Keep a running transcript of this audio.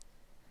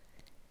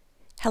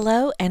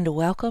Hello and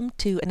welcome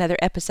to another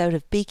episode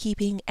of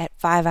Beekeeping at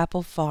Five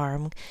Apple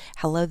Farm.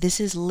 Hello, this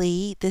is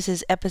Lee. This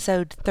is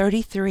episode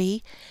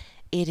 33.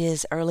 It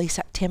is early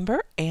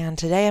September, and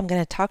today I'm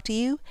going to talk to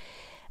you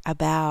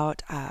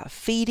about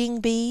feeding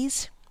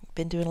bees.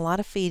 Been doing a lot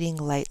of feeding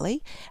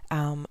lately.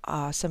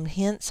 Some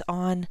hints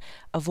on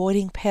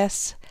avoiding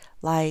pests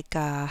like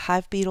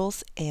hive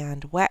beetles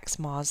and wax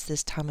moths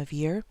this time of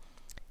year.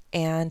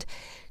 And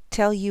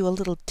tell you a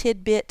little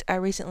tidbit I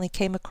recently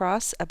came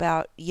across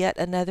about yet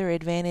another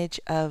advantage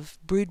of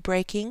brood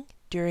breaking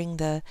during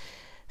the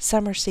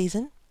summer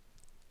season.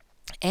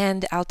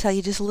 And I'll tell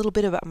you just a little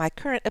bit about my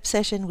current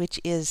obsession, which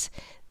is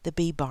the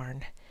bee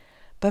barn.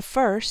 But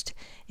first,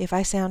 if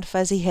I sound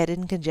fuzzy-headed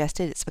and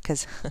congested, it's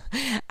because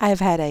I've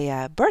had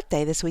a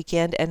birthday this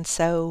weekend, and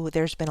so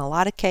there's been a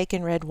lot of cake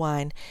and red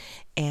wine.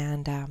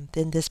 And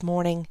then this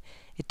morning,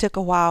 it took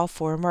a while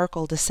for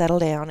Merkel to settle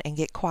down and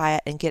get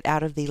quiet and get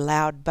out of the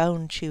loud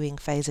bone-chewing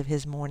phase of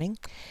his morning.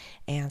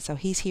 And so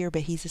he's here,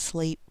 but he's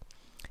asleep.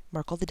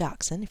 Merkel the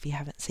dachshund, if you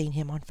haven't seen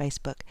him on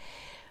Facebook.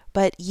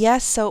 But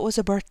yes, so it was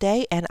a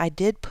birthday, and I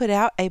did put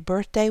out a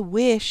birthday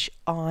wish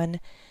on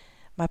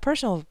my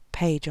personal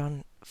page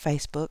on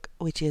Facebook,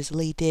 which is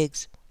Lee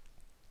Diggs.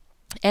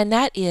 And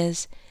that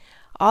is,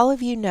 all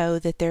of you know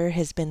that there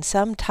has been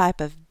some type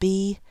of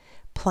bee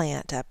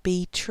plant, a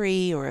bee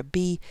tree or a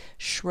bee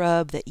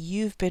shrub that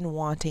you've been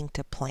wanting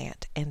to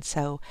plant. And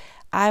so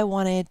I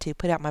wanted to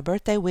put out my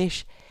birthday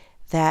wish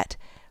that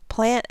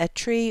plant a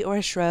tree or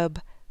a shrub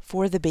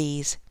for the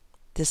bees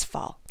this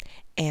fall.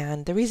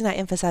 And the reason I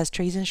emphasize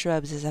trees and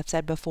shrubs, as I've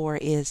said before,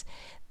 is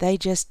they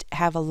just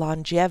have a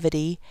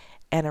longevity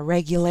and a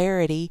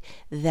regularity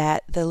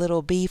that the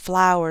little bee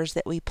flowers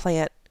that we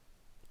plant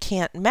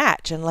can't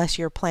match unless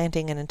you're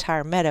planting an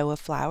entire meadow of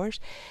flowers.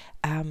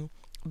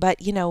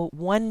 But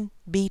one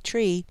bee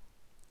tree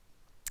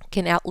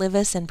can outlive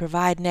us and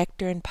provide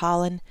nectar and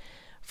pollen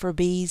for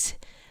bees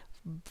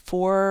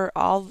for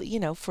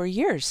for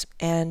years.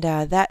 And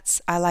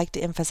I like to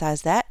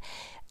emphasize that.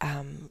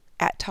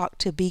 Talk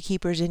to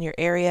beekeepers in your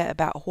area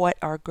about what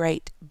are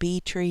great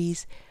bee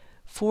trees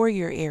for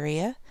your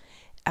area.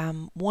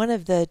 One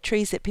of the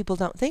trees that people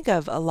don't think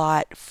of a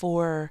lot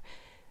for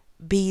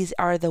bees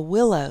are the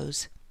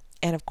willows.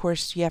 And of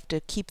course, you have to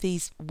keep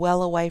these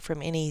well away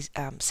from any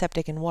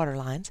septic and water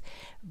lines.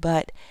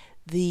 But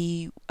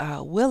the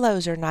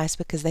willows are nice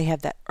because they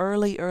have that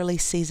early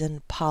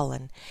season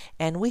pollen.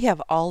 And we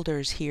have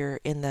alders here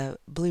in the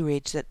Blue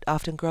Ridge that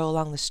often grow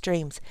along the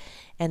streams.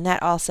 And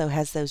that also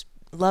has those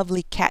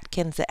lovely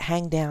catkins that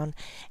hang down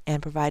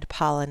and provide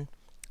pollen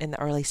in the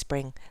early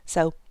spring.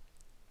 So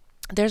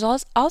there's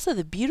also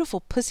the beautiful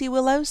pussy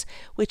willows,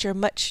 which are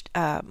much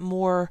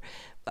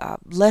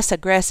less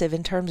aggressive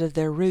in terms of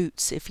their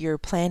roots if you're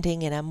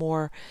planting in a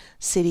more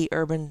city,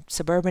 urban,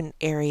 suburban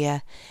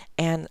area.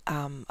 And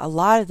a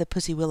lot of the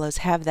pussy willows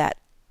have that.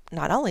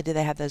 Not only do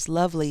they have those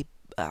lovely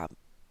I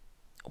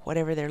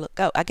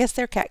guess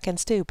they're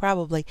catkins too,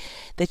 probably,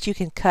 that you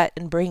can cut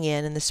and bring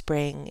in the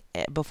spring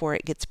before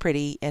it gets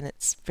pretty, and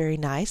it's very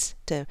nice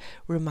to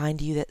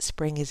remind you that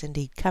spring is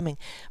indeed coming.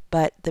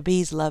 But the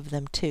bees love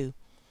them too.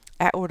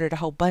 I ordered a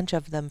whole bunch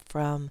of them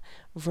from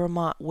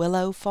Vermont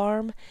Willow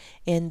Farm,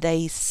 and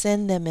they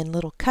send them in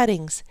little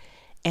cuttings,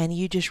 and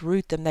you just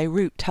root them. They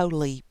root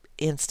totally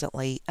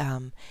instantly,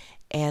 and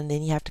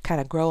then you have to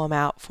kind of grow them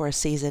out for a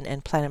season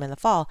and plant them in the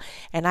fall.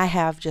 And I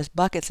have just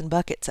buckets and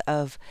buckets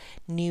of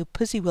new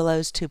pussy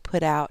willows to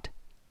put out.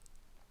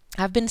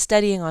 I've been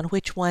studying on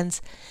which ones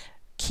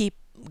keep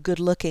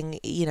good looking,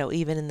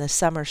 even in the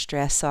summer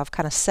stress. So I've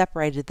kind of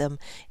separated them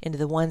into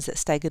the ones that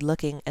stay good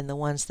looking and the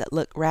ones that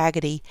look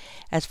raggedy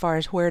as far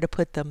as where to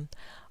put them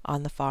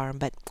on the farm.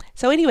 But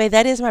so anyway,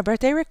 that is my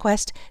birthday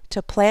request,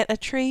 to plant a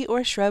tree or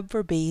a shrub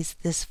for bees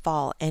this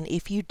fall. And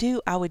if you do,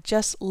 I would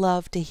just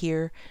love to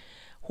hear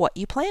what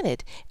you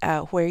planted,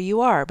 where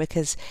you are,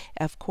 because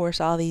of course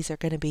all these are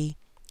going to be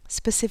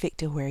specific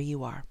to where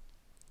you are.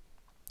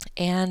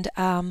 And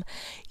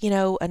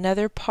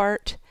another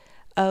part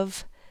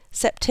of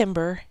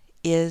September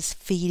is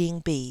feeding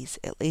bees,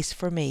 at least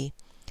for me.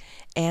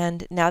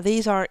 And now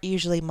these aren't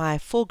usually my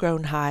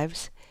full-grown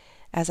hives.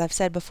 As I've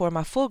said before,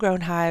 my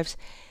full-grown hives,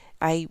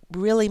 I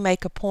really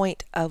make a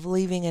point of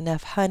leaving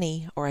enough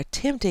honey, or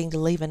attempting to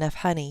leave enough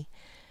honey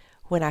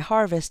when I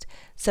harvest,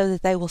 so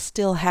that they will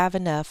still have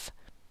enough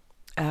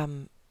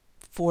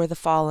for the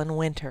fall and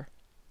winter.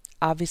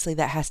 Obviously,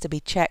 that has to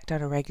be checked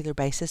on a regular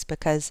basis,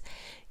 because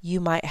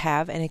you might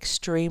have an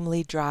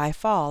extremely dry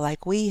fall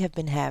like we have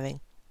been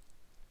having.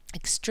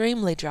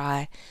 Extremely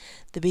dry.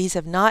 The bees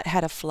have not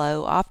had a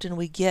flow. Often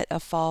we get a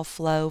fall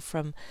flow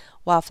from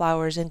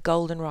wildflowers and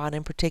goldenrod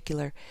in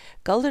particular.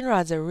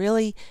 Goldenrod's a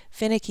really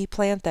finicky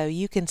plant, though.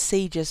 You can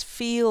see just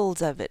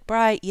fields of it,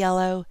 bright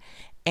yellow,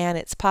 and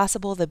it's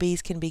possible the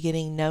bees can be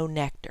getting no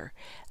nectar.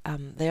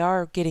 They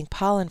are getting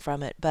pollen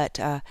from it, but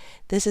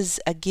this is,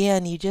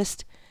 again,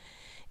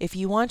 if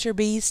you want your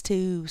bees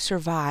to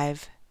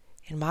survive,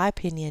 in my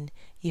opinion,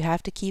 you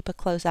have to keep a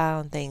close eye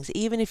on things.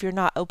 Even if you're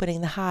not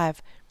opening the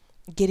hive,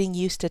 getting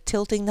used to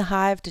tilting the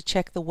hive to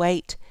check the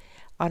weight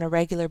on a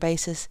regular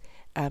basis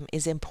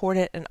is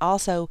important. And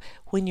also,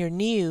 when you're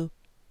new,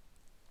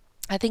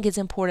 I think it's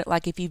important,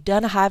 like if you've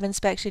done a hive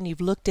inspection,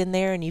 you've looked in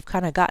there and you've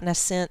kind of gotten a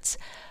sense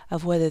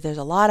of whether there's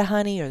a lot of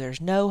honey or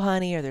there's no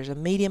honey or there's a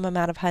medium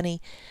amount of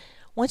honey.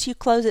 Once you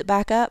close it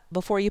back up,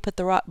 before you put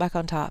the rock back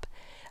on top,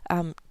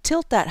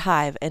 tilt that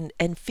hive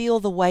and feel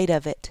the weight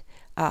of it.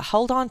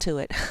 Hold on to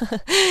it,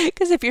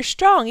 because if you're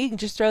strong, you can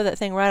just throw that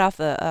thing right off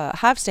the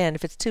hive stand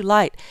if it's too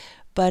light.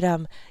 But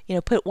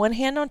put one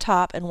hand on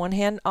top and one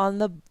hand on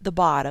the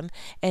bottom,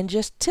 and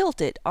just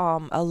tilt it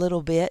a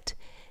little bit,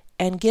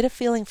 and get a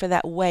feeling for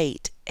that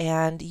weight,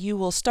 and you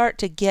will start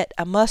to get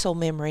a muscle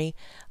memory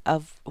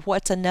of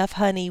what's enough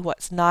honey,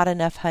 what's not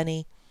enough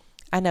honey.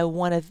 I know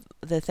one of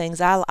the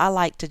things I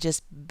like to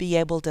just be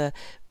able to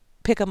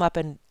pick them up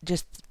and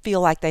just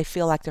feel like they're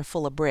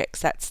full of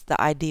bricks. That's the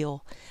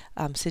ideal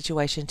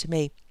situation to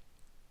me.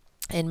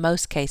 In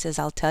most cases,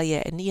 I'll tell you,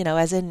 and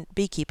as in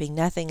beekeeping,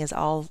 nothing is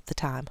all the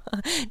time.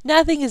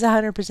 Nothing is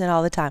 100%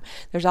 all the time.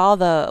 There's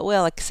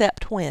all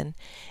except when.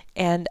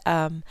 And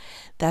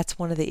that's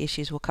one of the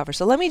issues we'll cover.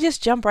 So let me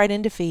just jump right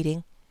into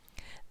feeding.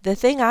 The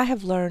thing I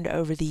have learned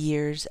over the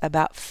years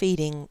about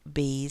feeding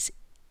bees,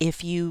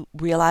 if you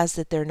realize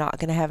that they're not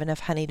going to have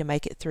enough honey to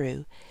make it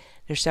through,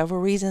 there's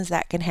several reasons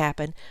that can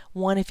happen.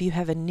 One, if you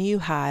have a new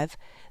hive,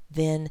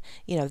 then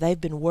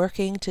they've been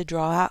working to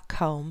draw out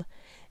comb.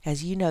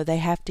 As you know, they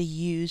have to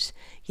use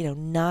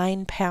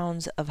 9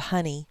 pounds of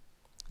honey.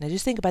 Now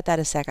just think about that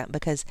a second,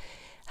 because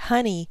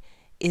honey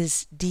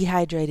is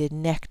dehydrated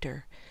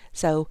nectar.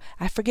 So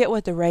I forget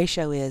what the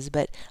ratio is,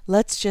 but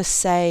let's just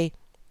say,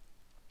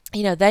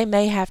 they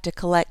may have to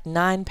collect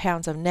 9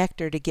 pounds of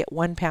nectar to get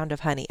 1 pound of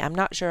honey. I'm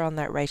not sure on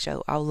that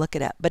ratio. I'll look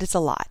it up, but it's a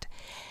lot.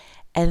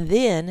 And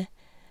then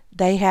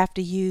they have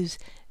to use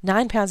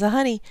 9 pounds of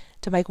honey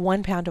to make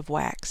 1 pound of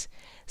wax.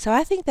 So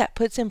I think that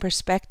puts in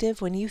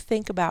perspective, when you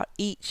think about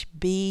each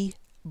bee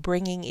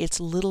bringing its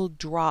little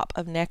drop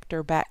of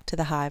nectar back to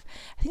the hive,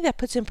 I think that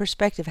puts in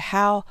perspective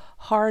how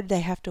hard they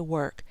have to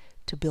work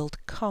to build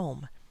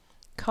comb.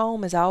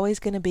 Comb is always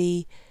going to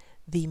be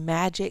the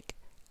magic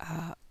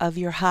of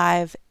your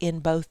hive, in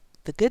both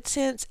the good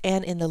sense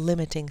and in the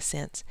limiting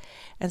sense.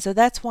 And so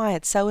that's why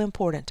it's so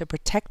important to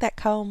protect that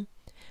comb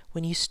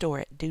when you store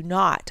it. Do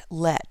not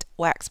let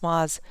wax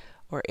moths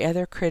or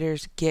other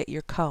critters get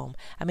your comb.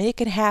 I mean, it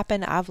can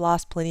happen. I've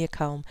lost plenty of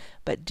comb,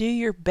 but do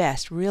your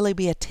best. Really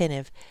be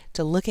attentive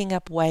to looking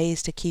up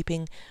ways to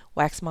keeping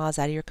wax moths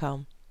out of your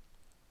comb.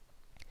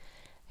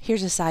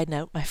 Here's a side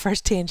note, my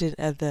first tangent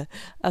of the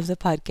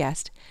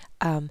podcast.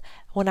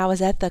 When I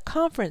was at the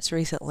conference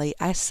recently,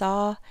 I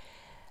saw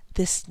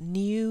this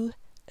new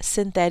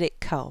synthetic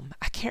comb.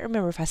 I can't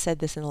remember if I said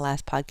this in the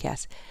last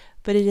podcast,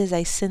 but it is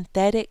a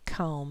synthetic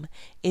comb.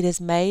 It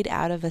is made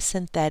out of a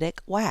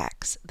synthetic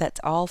wax. That's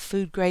all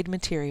food grade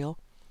material,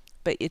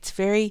 but it's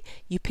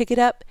you pick it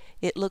up,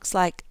 it looks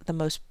like the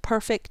most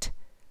perfect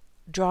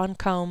drawn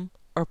comb,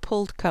 or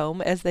pulled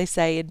comb, as they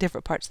say in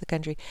different parts of the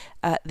country,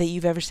 that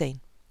you've ever seen.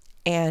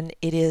 And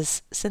it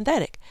is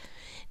synthetic.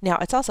 Now,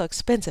 it's also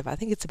expensive. I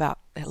think it's about,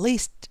 at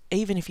least,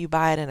 even if you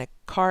buy it in a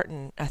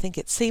carton, I think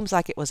it seems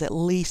like it was at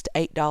least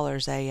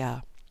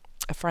 $8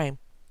 a frame.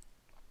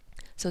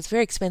 So it's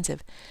very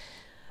expensive.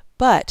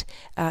 But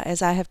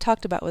as I have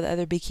talked about with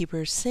other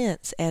beekeepers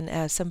since,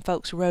 and some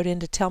folks wrote in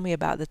to tell me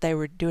about that they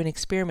were doing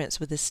experiments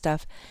with this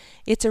stuff,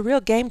 it's a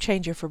real game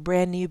changer for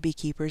brand new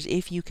beekeepers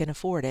if you can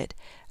afford it,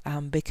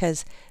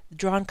 because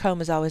drawn comb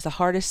is always the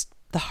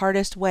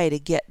hardest way to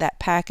get that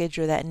package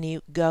or that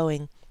nute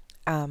going,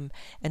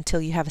 until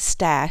you have a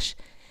stash,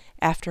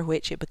 after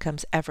which it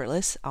becomes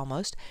effortless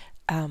almost.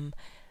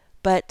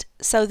 But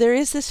so there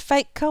is this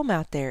fake comb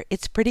out there.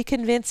 It's pretty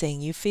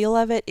convincing. You feel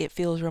of it. It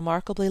feels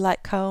remarkably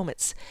like comb.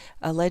 It's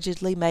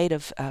allegedly made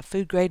of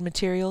food grade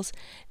materials.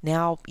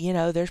 Now,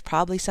 there's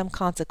probably some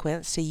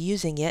consequence to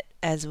using it,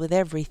 as with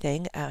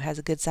everything. It has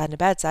a good side and a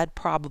bad side,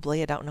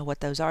 probably. I don't know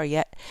what those are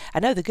yet. I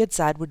know the good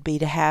side would be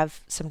to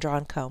have some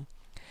drawn comb.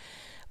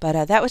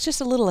 But that was just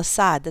a little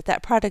aside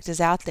that product is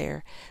out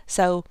there.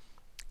 So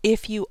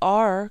if you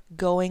are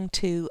going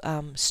to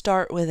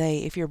start with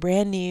if you're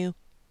brand new,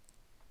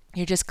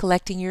 you're just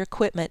collecting your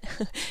equipment,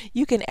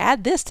 you can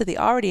add this to the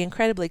already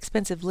incredibly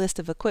expensive list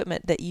of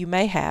equipment that you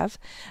may have.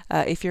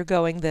 If you're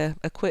going the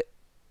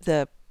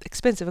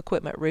expensive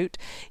equipment route,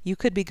 you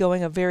could be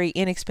going a very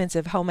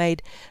inexpensive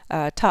homemade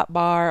top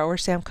bar or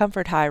Sam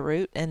Comfort High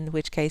route, in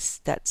which case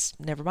that's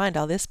never mind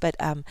all this. But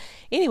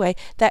anyway,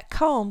 that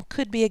comb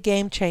could be a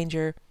game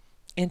changer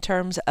in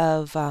terms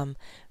of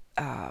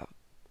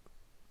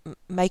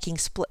making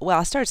split. Well,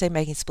 I started saying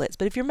making splits,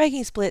 but if you're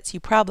making splits, you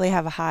probably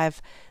have a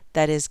hive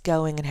that is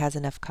going and has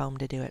enough comb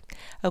to do it.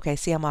 Okay,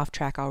 see, I'm off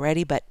track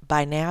already, but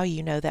by now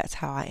you know that's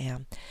how I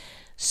am.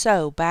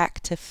 So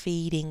back to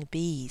feeding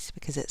bees,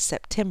 because it's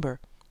September,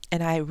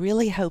 and I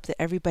really hope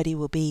that everybody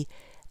will be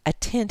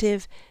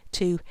attentive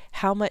to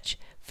how much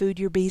food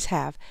your bees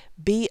have.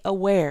 Be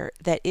aware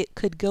that it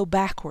could go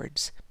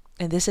backwards,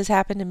 and this has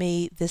happened to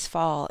me this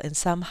fall in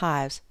some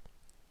hives.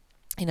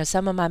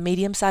 Some of my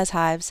medium-sized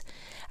hives,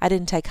 I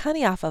didn't take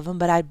honey off of them,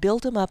 but I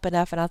built them up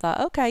enough, and I thought,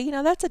 okay,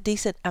 that's a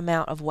decent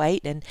amount of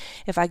weight, and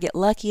if I get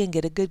lucky and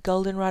get a good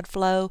goldenrod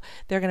flow,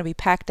 they're going to be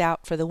packed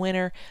out for the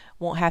winter,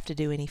 won't have to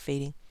do any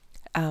feeding.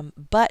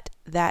 But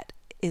that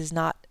is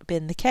not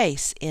been the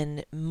case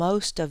in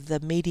most of the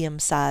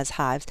medium-sized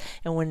hives.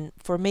 And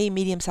for me,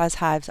 medium-sized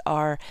hives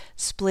are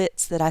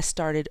splits that I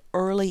started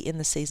early in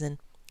the season,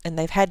 and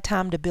they've had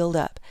time to build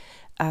up.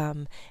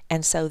 And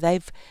so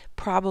they've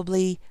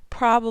probably,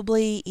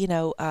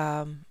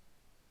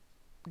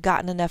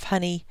 gotten enough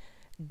honey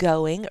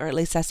going, or at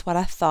least that's what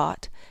I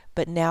thought.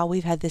 But now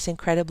we've had this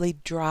incredibly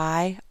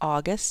dry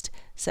August,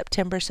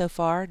 September so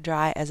far,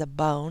 dry as a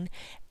bone.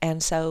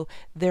 And so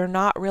they're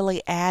not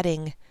really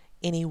adding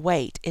any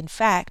weight. In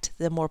fact,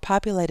 the more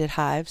populated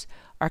hives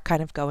are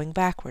kind of going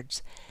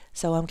backwards.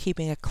 So I'm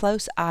keeping a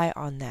close eye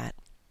on that.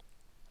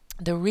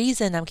 The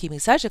reason I'm keeping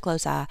such a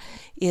close eye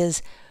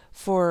is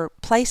for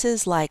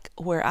places like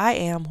where I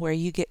am, where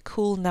you get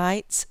cool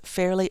nights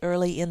fairly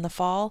early in the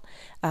fall.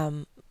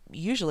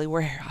 Usually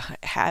we're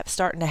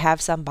starting to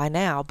have some by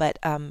now, but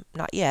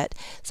not yet.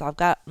 So I've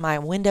got my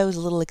windows a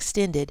little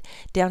extended.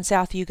 Down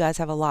south, you guys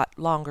have a lot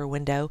longer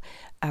window.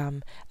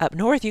 Up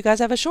north, you guys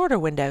have a shorter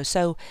window.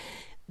 So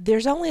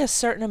there's only a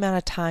certain amount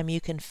of time you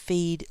can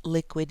feed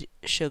liquid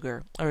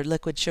sugar or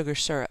liquid sugar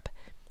syrup.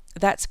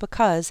 That's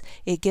because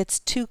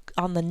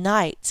on the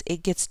nights,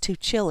 it gets too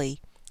chilly.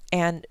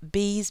 And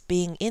bees,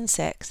 being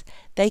insects,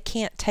 they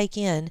can't take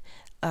in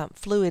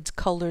fluids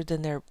colder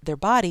than their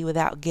body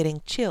without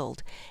getting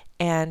chilled.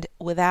 And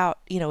without,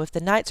 if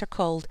the nights are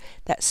cold,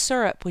 that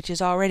syrup, which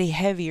is already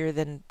heavier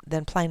than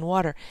plain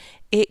water,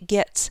 it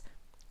gets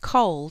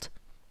cold.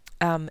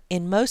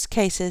 In most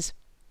cases,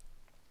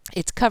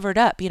 it's covered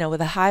up,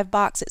 with a hive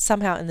box. It's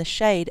somehow in the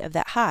shade of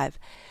that hive.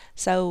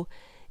 So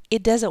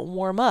it doesn't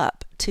warm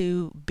up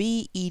to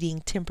bee eating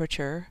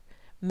temperature.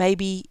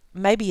 Maybe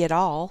at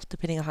all,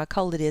 depending on how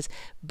cold it is,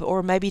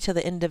 or maybe till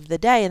the end of the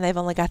day, and they've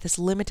only got this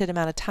limited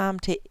amount of time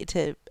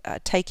to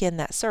take in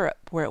that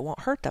syrup where it won't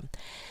hurt them.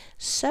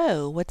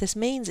 So what this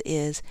means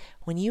is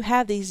when you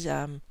have these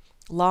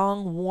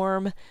long,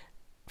 warm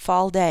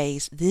fall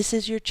days, this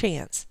is your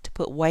chance to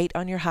put weight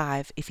on your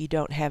hive if you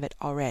don't have it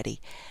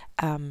already.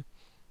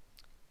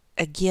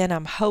 Again,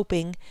 I'm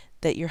hoping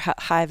that your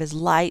hive is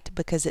light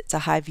because it's a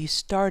hive you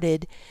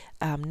started,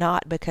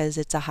 not because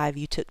it's a hive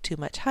you took too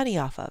much honey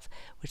off of,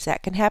 which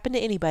that can happen to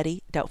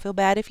anybody. Don't feel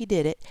bad if you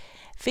did it.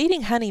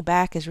 Feeding honey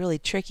back is really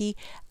tricky.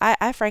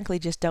 I frankly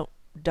just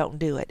don't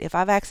do it. If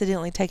I've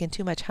accidentally taken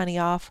too much honey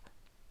off,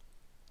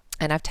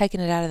 and I've taken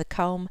it out of the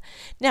comb.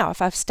 Now,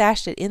 if I've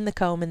stashed it in the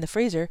comb in the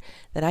freezer,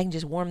 then I can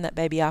just warm that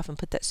baby off and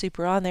put that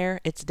super on there.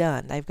 It's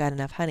done. They've got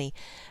enough honey.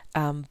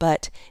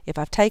 But if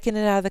I've taken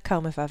it out of the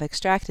comb, if I've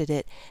extracted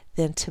it,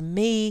 then to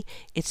me,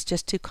 it's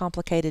just too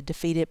complicated to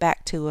feed it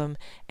back to them,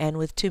 and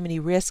with too many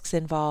risks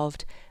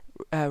involved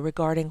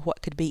regarding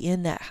what could be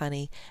in that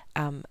honey.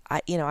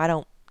 I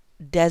don't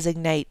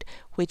designate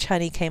which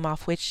honey came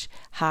off which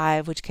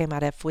hive, which came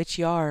out of which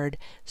yard.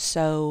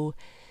 So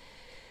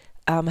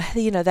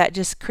that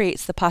just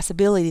creates the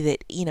possibility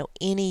that,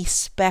 any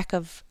speck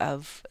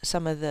of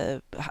some of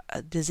the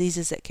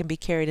diseases that can be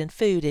carried in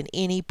food in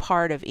any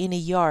part of any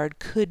yard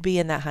could be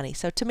in that honey.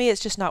 So to me, it's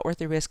just not worth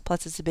the risk.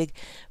 Plus, it's a big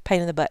pain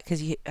in the butt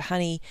because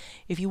honey,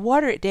 if you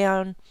water it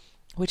down,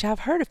 which I've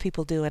heard of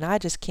people do, and I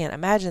just can't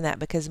imagine that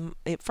because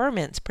it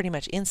ferments pretty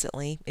much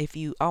instantly,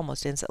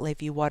 almost instantly,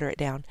 if you water it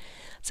down.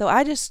 So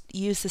I just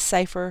use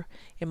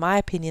in my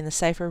opinion, the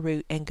safer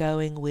route and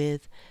going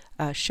with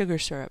sugar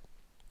syrup.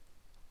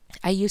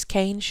 I use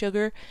cane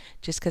sugar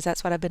just because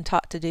that's what I've been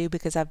taught to do,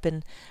 because I've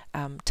been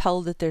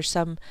told that there's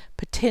some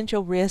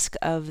potential risk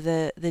of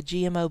the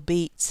GMO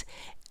beets.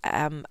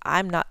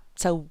 I'm not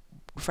so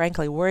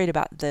frankly worried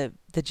about the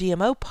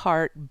GMO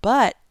part,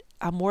 but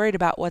I'm worried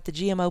about what the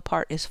GMO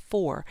part is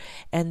for.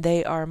 And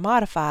they are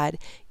modified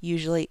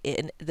usually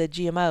in the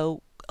GMO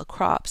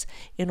crops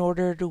in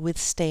order to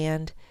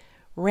withstand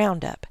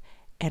Roundup.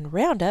 And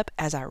Roundup,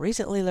 as I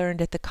recently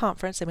learned at the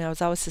conference, I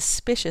was always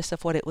suspicious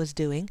of what it was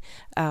doing.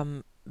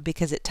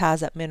 Because it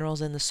ties up minerals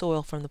in the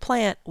soil from the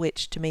plant,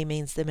 which to me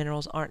means the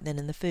minerals aren't then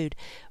in the food.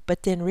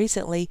 But then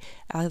recently,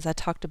 as I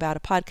talked about a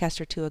podcast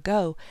or two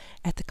ago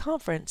at the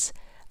conference,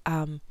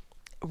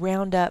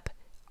 Roundup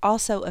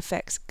also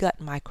affects gut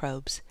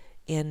microbes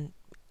in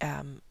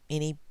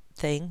any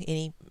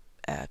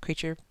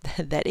creature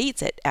that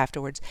eats it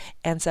afterwards.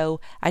 And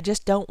so I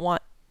just don't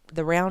want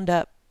the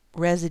Roundup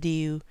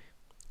residue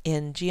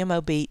in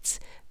GMO beets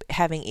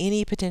having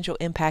any potential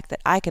impact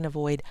that I can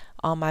avoid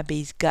on my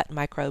bees' gut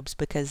microbes,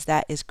 because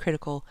that is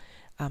critical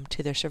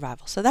to their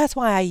survival. So that's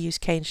why I use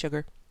cane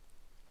sugar.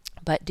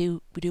 But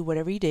do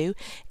whatever you do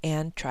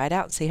and try it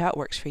out and see how it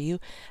works for you.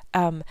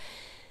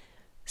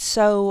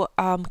 So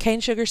cane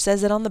sugar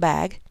says it on the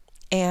bag,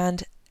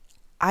 and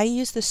I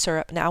use the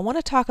syrup. Now I want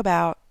to talk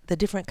about the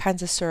different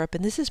kinds of syrup,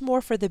 and this is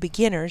more for the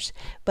beginners,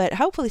 but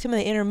hopefully some of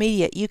the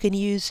intermediate you can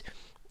use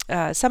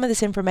some of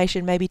this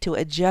information maybe to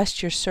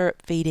adjust your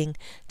syrup feeding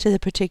to the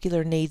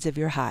particular needs of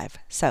your hive.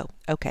 So,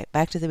 okay,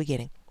 back to the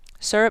beginning.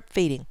 Syrup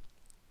feeding.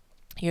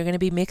 you're going to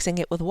be mixing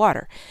it with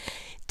water.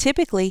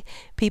 Typically,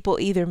 people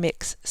either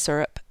mix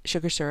syrup,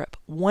 sugar syrup,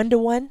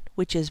 1-to-1,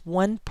 which is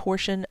 1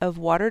 portion of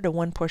water to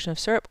 1 portion of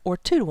syrup, or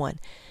 2-to-1,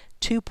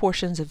 2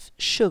 portions of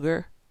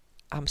sugar.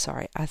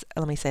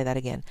 Let me say that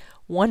again.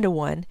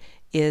 1-to-1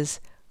 is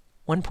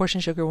 1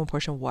 portion sugar, 1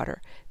 portion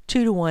water.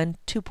 2-to-1,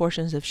 2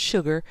 portions of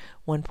sugar,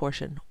 1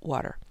 portion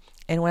water.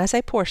 And when I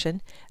say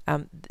portion,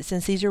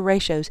 since these are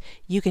ratios,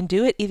 you can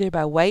do it either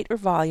by weight or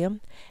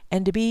volume.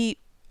 And to be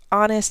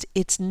honest,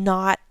 this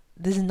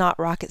is not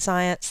rocket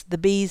science. The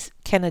bees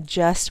can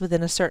adjust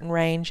within a certain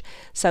range,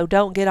 so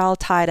don't get all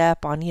tied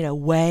up on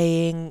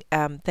weighing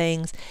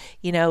things.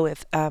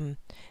 If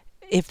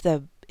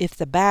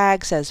the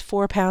bag says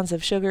 4 pounds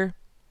of sugar,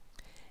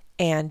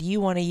 and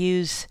you want to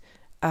use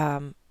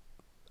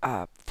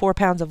 4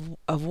 pounds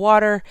of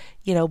water,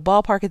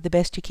 ballpark it the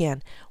best you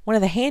can. One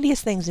of the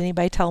handiest things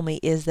anybody told me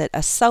is that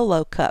a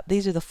solo cup,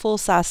 these are the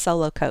full-size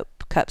solo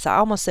cups. I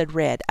almost said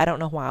red. I don't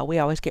know why. We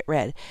always get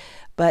red.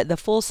 But the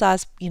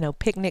full-size,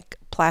 picnic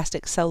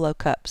plastic solo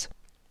cups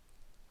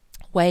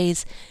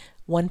weighs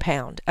 1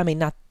 pound. I mean,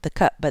 not the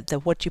cup, but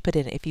what you put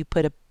in it. If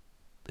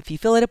you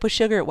fill it up with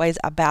sugar, it weighs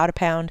about a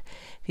pound.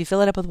 If you fill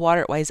it up with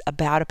water, it weighs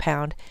about a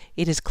pound.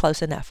 It is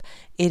close enough.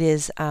 It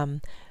is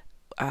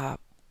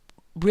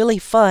really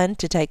fun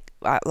to take,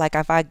 like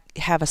if I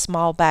have a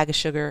small bag of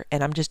sugar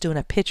and I'm just doing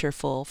a pitcher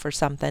full for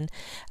something,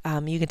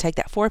 you can take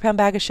that 4-pound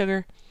bag of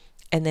sugar,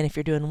 and then if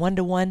you're doing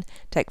 1-to-1,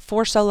 take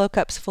 4 solo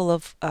cups full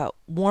of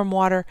warm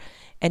water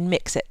and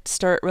mix it.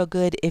 Stir it real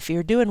good. If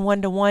you're doing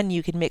 1-to-1,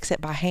 you can mix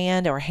it by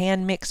hand or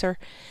hand mixer.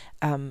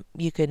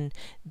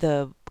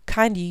 The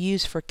kind you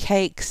use for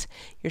cakes,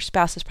 your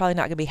spouse is probably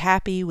not going to be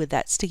happy with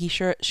that sticky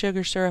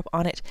sugar syrup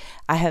on it.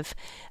 I have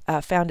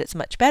found it's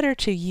much better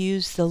to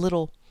use the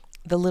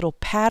little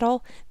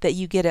paddle that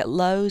you get at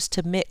Lowe's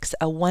to mix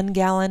a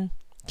 1-gallon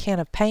can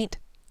of paint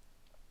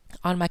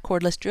on my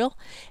cordless drill.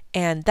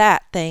 And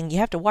that thing, you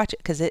have to watch it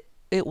because it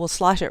will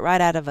slosh it right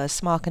out of a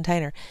small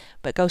container,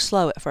 but go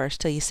slow at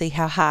first till you see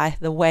how high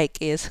the wake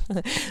is.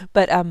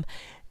 But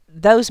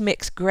those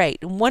mix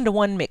great.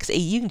 1-to-1 mix,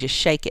 you can just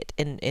shake it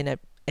in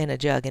a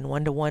jug, and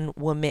 1-to-1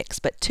 will mix,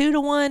 but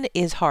 2-to-1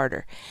 is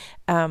harder.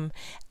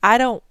 I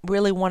don't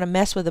really want to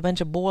mess with a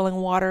bunch of boiling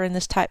water in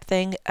this type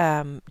thing,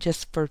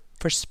 just for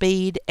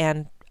speed,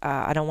 and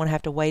I don't want to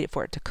have to wait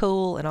for it to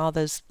cool and all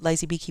those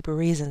lazy beekeeper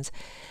reasons.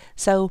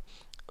 So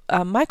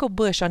Michael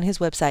Bush on his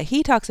website,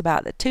 he talks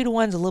about that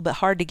 2-to-1 is a little bit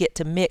hard to get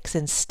to mix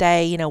and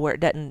stay, where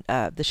it doesn't,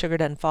 the sugar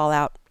doesn't fall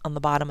out on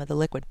the bottom of the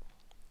liquid.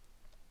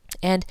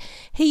 And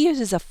he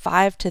uses a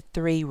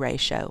 5-to-3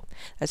 ratio.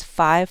 That's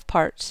 5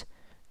 parts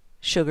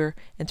sugar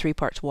and 3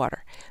 parts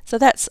water. So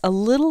that's a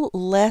little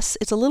less,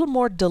 it's a little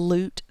more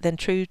dilute than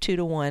true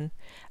 2-to-1,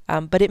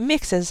 but it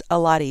mixes a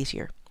lot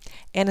easier.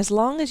 And as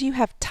long as you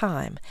have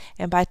time,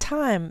 and by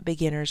time,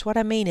 beginners, what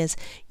I mean is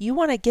you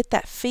want to get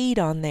that feed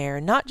on there,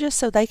 not just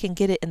so they can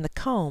get it in the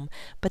comb,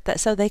 but that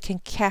so they can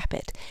cap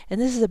it. And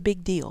this is a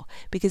big deal,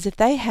 because if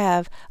they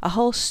have a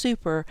whole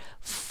super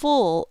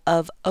full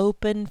of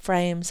open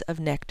frames of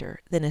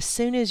nectar, then as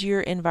soon as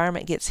your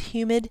environment gets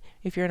humid,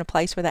 if you're in a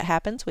place where that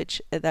happens,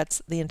 which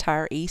that's the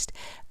entire East,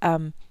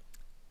 as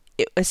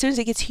soon as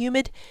it gets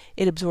humid,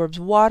 it absorbs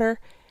water.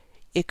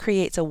 It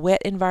creates a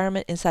wet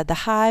environment inside the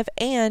hive,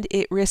 and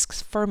it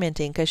risks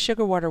fermenting, because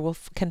sugar water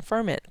can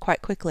ferment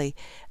quite quickly.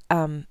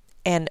 And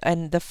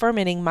the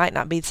fermenting might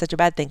not be such a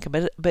bad thing,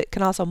 but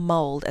can also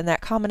mold. And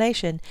that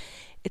combination,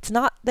 it's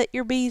not that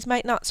your bees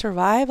might not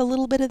survive a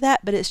little bit of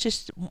that, but it's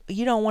just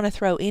you don't want to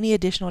throw any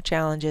additional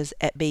challenges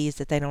at bees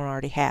that they don't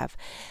already have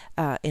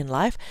in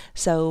life.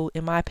 So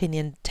in my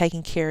opinion,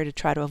 taking care to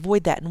try to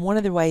avoid that. And one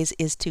of the ways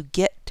is to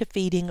get to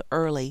feeding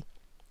early.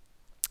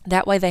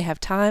 That way they have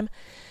time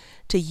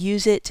to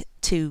use it,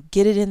 to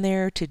get it in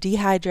there, to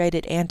dehydrate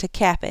it, and to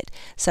cap it,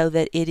 so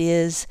that it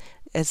is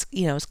as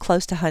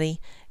close to honey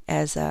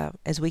as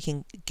we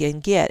can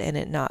get, and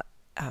it not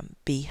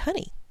be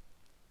honey.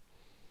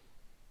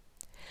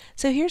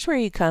 So here's where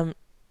you come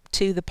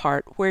to the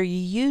part where you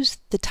use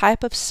the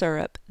type of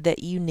syrup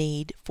that you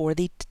need for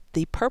the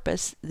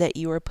purpose that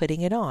you are putting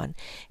it on.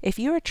 If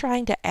you are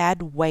trying to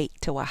add weight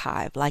to a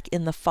hive, like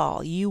in the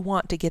fall, you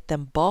want to get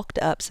them bulked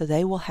up so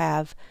they will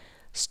have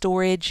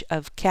storage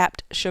of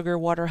capped sugar,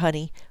 water,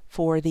 honey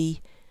for the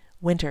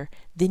winter,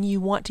 then you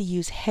want to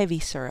use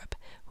heavy syrup,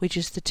 which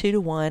is the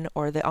 2-to-1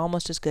 or the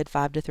almost as good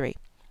 5-to-3.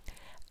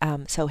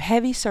 So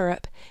heavy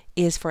syrup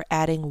is for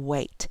adding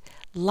weight.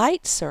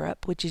 Light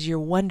syrup, which is your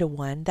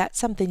 1-to-1, that's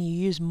something you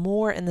use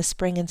more in the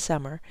spring and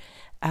summer,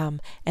 and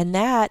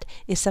that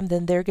is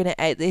something they're going to,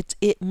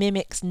 it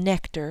mimics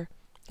nectar,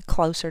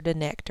 closer to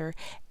nectar,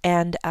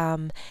 and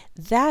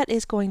that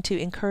is going to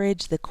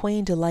encourage the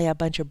queen to lay a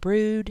bunch of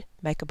brood,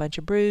 make a bunch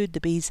of brood. The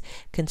bees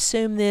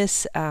consume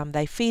this,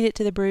 they feed it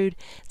to the brood,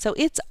 so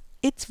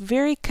it's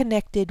very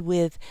connected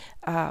with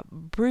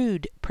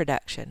brood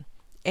production.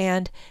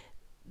 And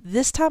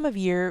this time of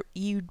year,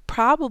 you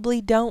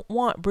probably don't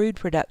want brood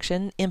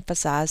production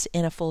emphasized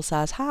in a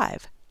full-size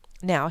hive.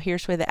 Now,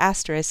 here's where the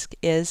asterisk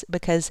is,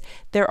 because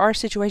there are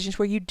situations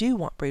where you do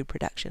want brood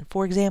production.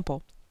 For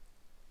example,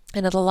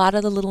 And a lot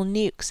of the little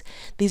nukes,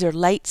 these are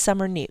late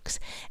summer nukes,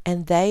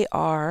 and they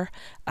are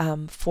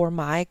for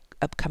my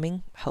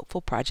upcoming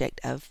hopeful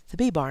project of the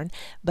bee barn.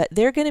 But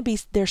they're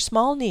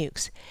small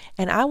nukes,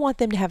 and I want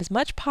them to have as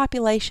much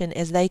population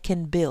as they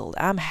can build.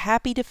 I'm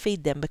happy to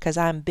feed them because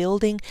I'm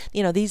building.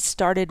 These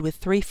started with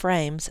 3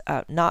 frames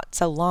not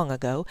so long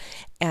ago,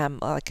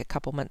 like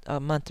a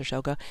month or so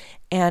ago,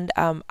 and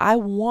I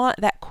want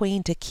that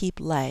queen to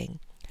keep laying.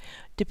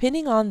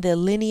 Depending on the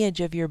lineage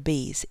of your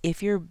bees,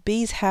 if your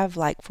bees have,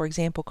 like, for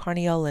example,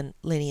 Carniolan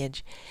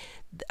lineage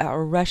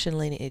or Russian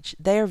lineage,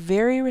 they are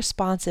very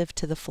responsive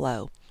to the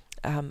flow.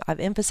 I've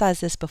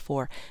emphasized this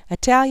before.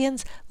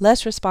 Italians,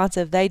 less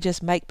responsive. They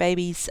just make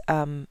babies.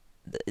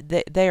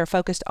 They are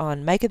focused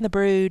on making the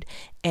brood,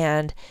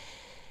 and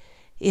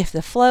if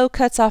the flow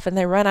cuts off and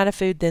they run out of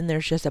food, then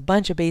there's just a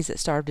bunch of bees that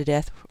starve to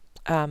death.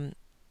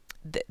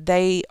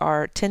 They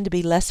tend to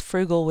be less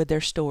frugal with their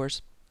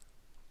stores.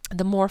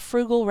 The more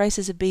frugal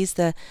races of bees,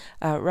 the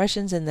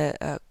Russians and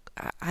the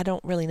I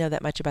don't really know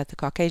that much about the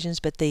Caucasians,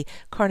 but the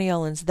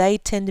Carniolans, they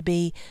tend to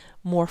be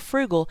more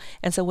frugal.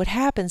 And so what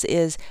happens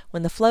is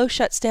when the flow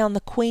shuts down, the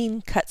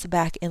queen cuts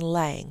back in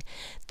laying.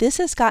 This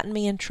has gotten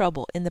me in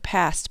trouble in the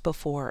past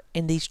before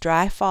in these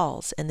dry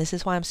falls, and this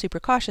is why I'm super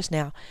cautious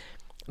now,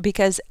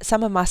 because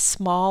some of my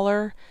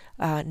smaller,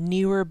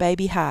 newer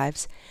baby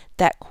hives,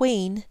 that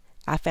queen,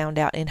 I found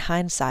out in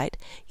hindsight,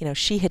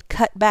 she had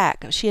cut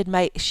back. She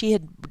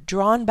had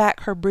drawn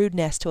back her brood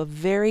nest to a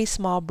very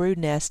small brood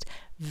nest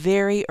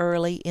very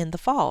early in the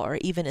fall or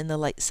even in the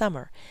late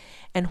summer.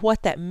 And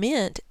what that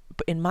meant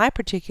in my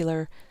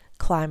particular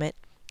climate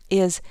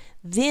is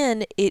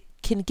then it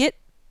can get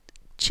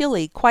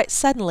chilly quite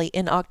suddenly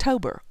in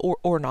October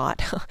or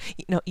not.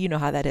 you know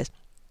how that is.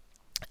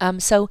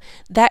 So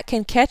that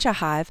can catch a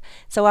hive.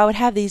 So I would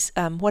have these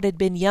what had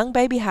been young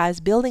baby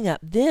hives building up.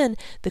 Then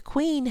the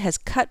queen has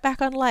cut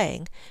back on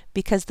laying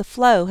because the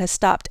flow has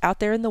stopped out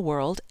there in the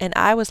world. And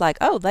I was like,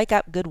 oh, they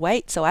got good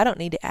weight, so I don't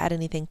need to add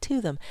anything to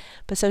them.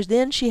 But so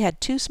then she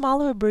had too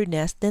small of a brood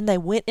nest. Then they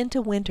went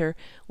into winter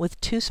with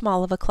too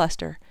small of a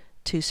cluster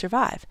to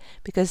survive.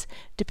 Because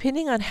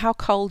depending on how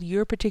cold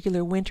your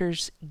particular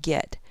winters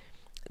get,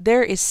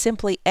 there is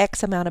simply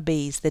X amount of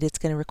bees that it's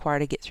going to require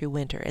to get through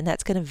winter, and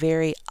that's going to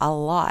vary a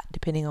lot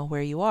depending on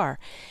where you are.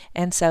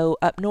 And so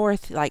up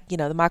north, like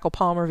the Michael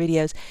Palmer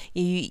videos,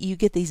 you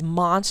get these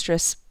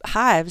monstrous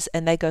hives,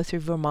 and they go through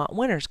Vermont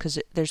winters because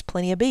there's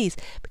plenty of bees,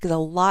 because a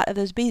lot of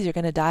those bees are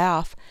going to die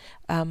off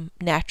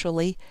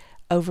naturally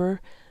over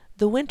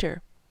the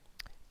winter.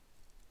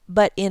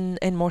 But in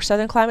more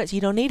southern climates,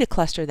 you don't need a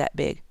cluster that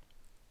big.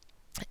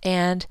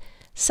 And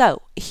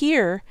so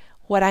here,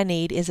 what I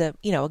need is a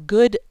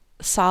good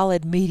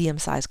solid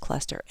medium-sized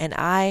cluster, and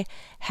I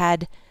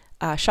had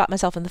shot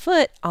myself in the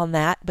foot on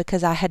that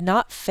because I had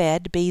not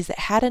fed bees that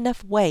had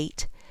enough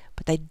weight,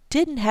 but they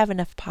didn't have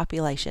enough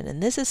population.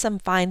 And this is some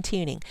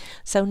fine-tuning.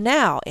 So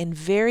now, in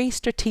very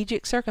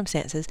strategic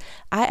circumstances,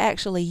 I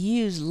actually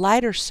use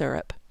lighter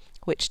syrup,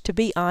 which, to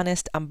be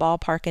honest, I'm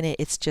ballparking it.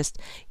 It's just,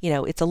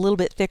 it's a little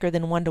bit thicker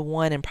than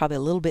 1:1 and probably a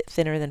little bit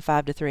thinner than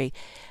 5:3.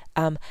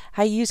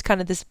 I use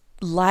kind of this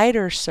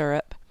lighter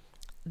syrup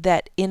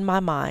that in my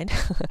mind,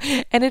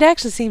 and it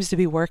actually seems to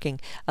be working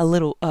a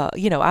little,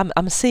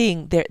 I'm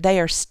seeing they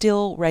are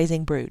still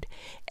raising brood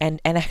and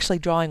actually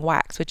drawing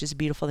wax, which is a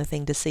beautiful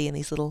thing to see in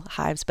these little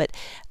hives. But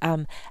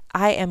I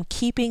am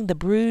keeping the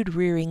brood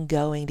rearing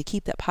going to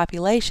keep that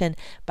population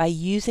by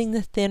using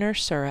the thinner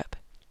syrup.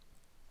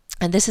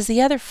 And this is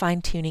the other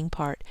fine-tuning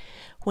part.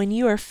 When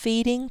you are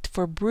feeding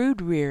for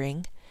brood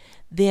rearing,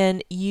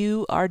 then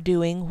you are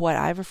doing what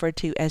I refer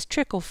to as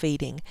trickle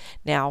feeding.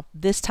 Now,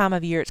 this time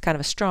of year, it's kind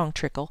of a strong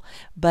trickle,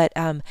 but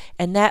and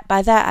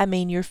by that I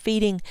mean you're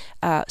feeding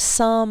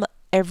some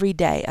every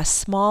day, a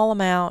small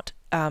amount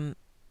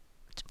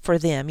for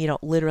them. You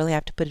don't literally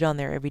have to put it on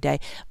there every day,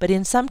 but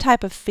in some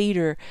type of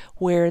feeder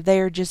where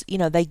they're just,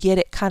 they get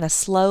it kind of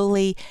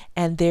slowly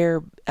and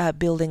they're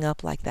building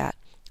up like that.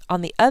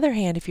 On the other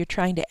hand, if you're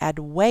trying to add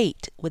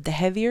weight with the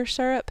heavier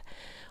syrup,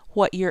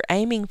 what you're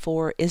aiming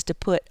for is to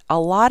put a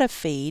lot of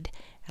feed,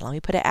 and let me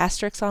put an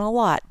asterisk on a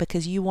lot,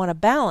 because you want to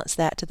balance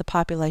that to the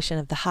population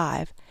of the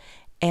hive,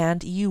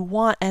 and you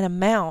want an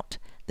amount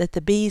that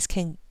the bees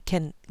can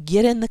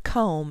get in the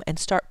comb and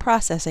start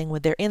processing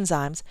with their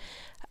enzymes,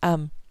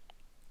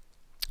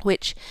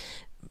 which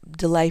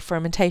delay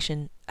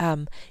fermentation.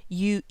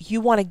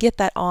 You want to get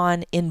that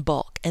on in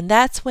bulk, and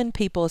that's when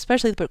people,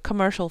 especially the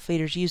commercial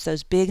feeders, use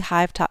those big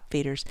hive top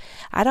feeders.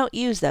 I don't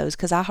use those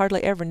because I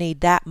hardly ever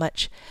need that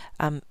much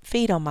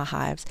feed on my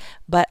hives,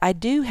 but I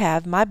do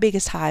have my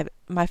biggest hive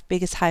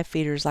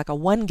feeder is like a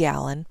 1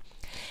 gallon,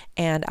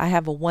 and I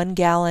have a 1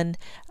 gallon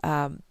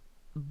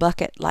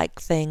bucket like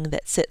thing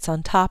that sits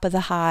on top of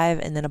the hive,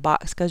 and then a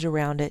box goes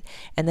around it.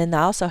 And then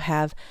I also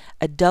have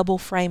a double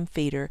frame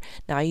feeder.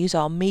 Now I use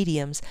all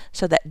mediums,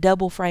 so that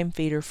double frame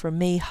feeder for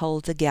me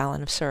holds a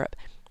gallon of syrup.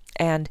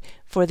 And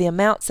for the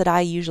amounts that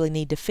I usually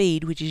need to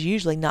feed, which is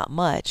usually not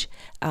much,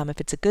 if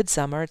it's a good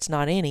summer, it's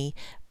not any,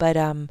 but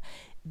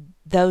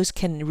those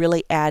can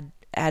really add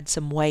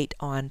some weight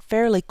on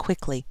fairly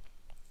quickly.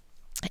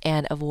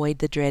 and avoid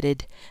the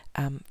dreaded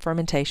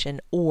fermentation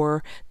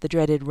or the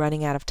dreaded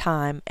running out of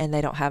time and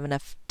they don't have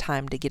enough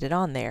time to get it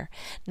on there.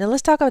 Now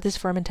let's talk about this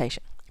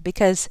fermentation,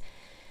 because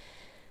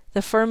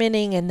the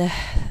fermenting and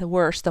the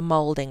worse, the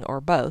molding, or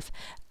both.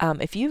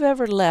 If you've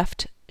ever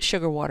left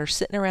sugar water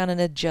sitting around in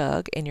a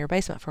jug in your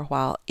basement for a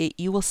while,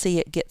 you will see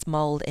it gets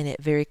mold in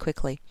it very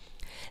quickly.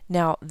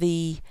 Now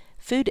the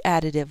food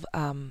additive,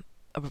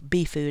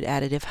 bee food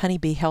additive, Honey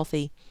Bee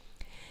Healthy,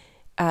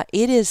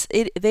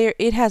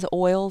 it has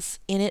oils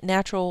in it,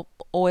 natural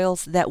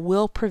oils that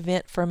will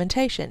prevent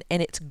fermentation,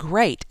 and it's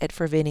great at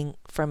preventing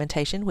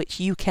fermentation, which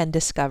you can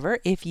discover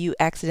if you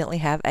accidentally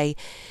have a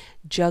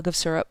jug of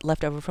syrup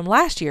left over from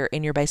last year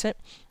in your basement,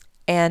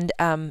 and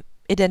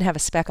it didn't have a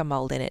speck of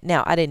mold in it.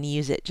 Now, I didn't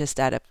use it just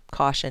out of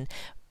caution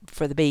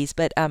for the bees,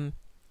 but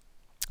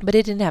it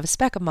didn't have a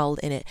speck of mold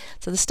in it.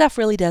 So the stuff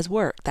really does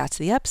work. That's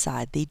the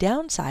upside. The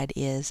downside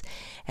is,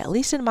 at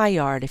least in my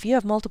yard, if you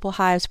have multiple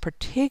hives,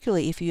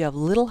 particularly if you have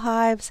little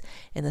hives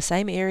in the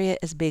same area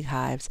as big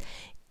hives,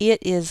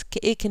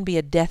 it can be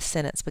a death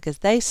sentence, because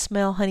they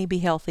smell Honey Bee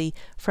Healthy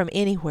from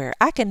anywhere.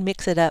 I can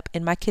mix it up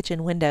in my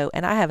kitchen window,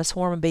 and I have a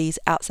swarm of bees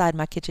outside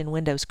my kitchen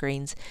window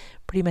screens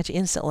pretty much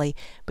instantly,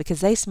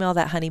 because they smell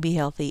that Honey Bee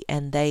Healthy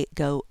and they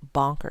go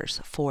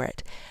bonkers for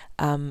it.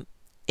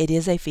 It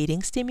is a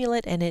feeding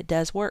stimulant, and it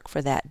does work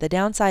for that. The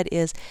downside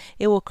is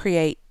it will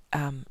create,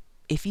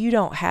 if you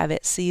don't have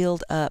it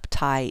sealed up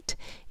tight,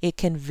 it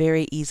can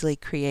very easily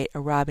create a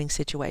robbing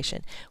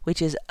situation,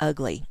 which is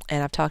ugly.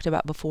 And I've talked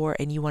about before,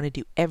 and you want to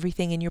do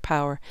everything in your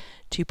power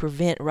to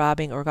prevent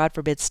robbing, or God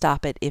forbid,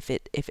 stop it if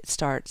it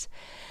starts.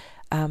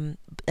 And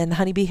the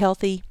Honey Bee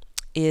Healthy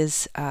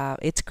is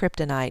it's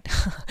kryptonite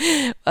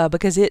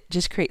because it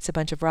just creates a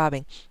bunch of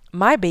robbing.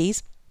 My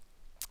bees,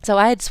 so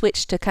I had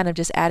switched to kind of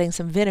just adding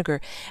some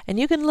vinegar, and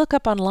you can look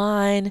up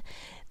online.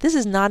 This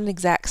is not an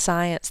exact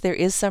science. There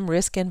is some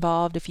risk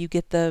involved if you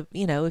get the,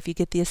 if you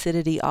get the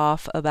acidity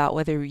off, about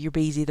whether your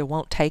bees either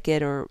won't take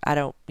it, or I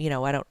don't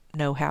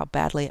know how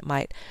badly it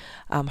might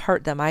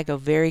hurt them. I go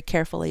very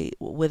carefully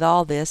with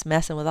all this,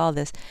 messing with all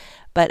this.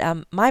 But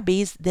my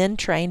bees then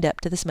trained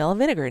up to the smell of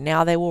vinegar.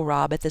 Now they will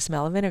rob at the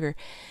smell of vinegar.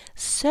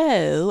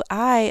 So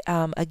I,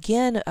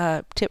 again,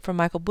 a tip from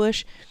Michael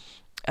Bush,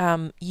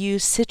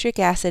 use citric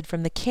acid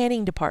from the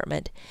canning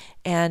department,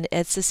 and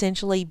it's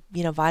essentially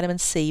vitamin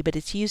C, but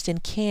it's used in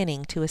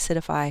canning to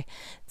acidify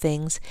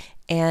things.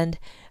 And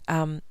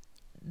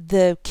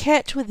the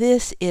catch with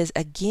this is,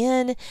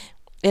 again,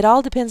 it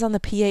all depends on the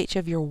pH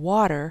of your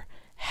water,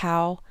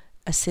 how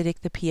acidic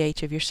the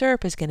pH of your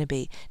syrup is going to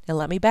be. Now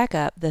let me back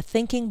up. The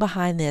thinking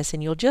behind this,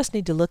 and you'll just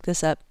need to look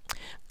this up,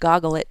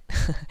 goggle it,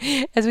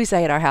 as we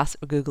say at our house,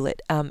 Google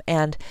it,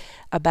 and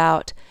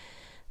about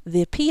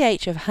the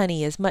pH of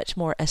honey is much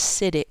more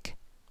acidic,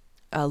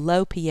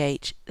 low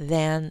pH,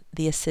 than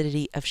the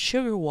acidity of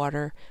sugar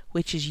water,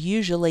 which is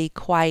usually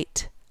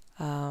quite,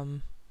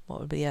 what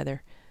would be the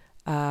other?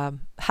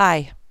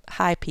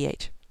 High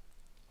pH,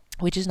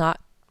 which is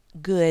not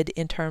good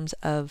in terms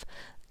of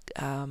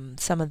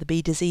some of the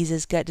bee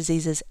diseases, gut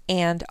diseases,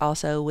 and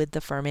also with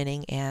the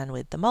fermenting and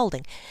with the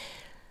molding.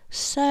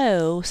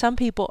 So some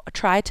people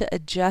try to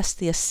adjust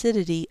the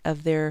acidity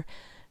of their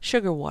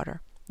sugar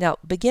water. Now,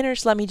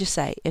 beginners, let me just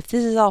say, if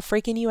this is all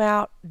freaking you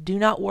out, do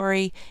not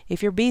worry.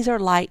 If your bees are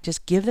light,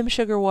 just give them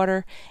sugar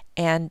water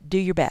and do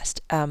your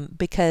best,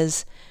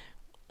 because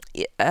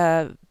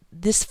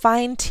this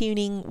fine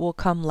tuning will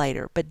come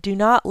later. But do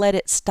not let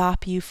it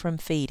stop you from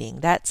feeding.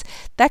 That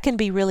can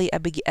be really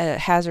a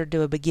hazard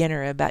to a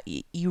beginner. About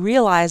you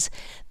realize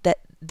that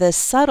the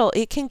subtle,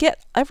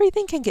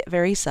 everything can get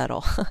very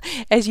subtle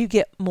as you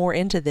get more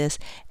into this,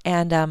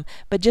 and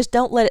but just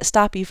don't let it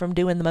stop you from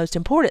doing the most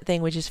important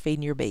thing, which is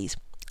feeding your bees.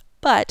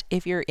 But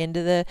if you're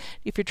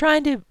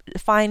trying to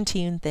fine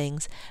tune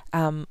things,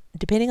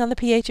 depending on the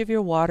pH of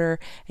your water,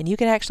 and you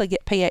can actually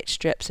get pH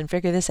strips and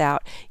figure this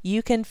out,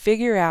 you can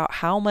figure out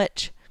how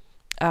much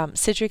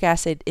citric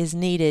acid is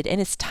needed, and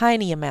it's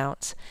tiny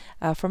amounts.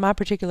 For my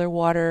particular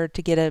water,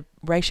 to get a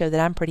ratio that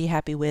I'm pretty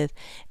happy with,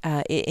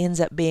 it ends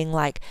up being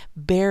like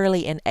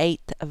barely an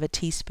eighth of a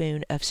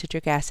teaspoon of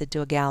citric acid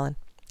to a gallon.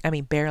 I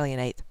mean, barely an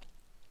eighth.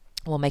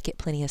 Will make it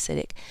plenty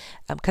acidic,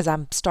 because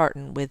I'm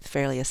starting with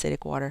fairly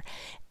acidic water.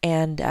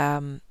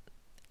 And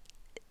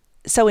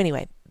so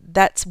anyway,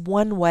 that's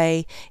one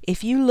way.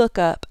 If you look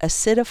up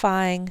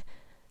acidifying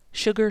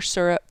sugar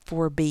syrup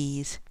for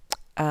bees,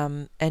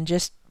 and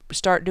just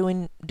start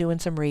doing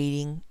some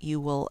reading,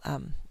 you'll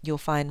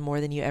find more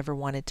than you ever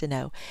wanted to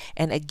know.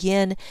 And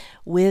again,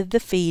 with the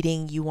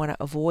feeding, you want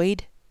to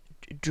avoid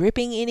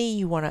dripping any.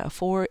 You want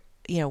to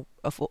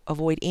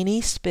avoid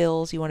any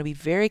spills. You want to be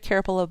very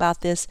careful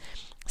about this.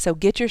 So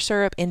get your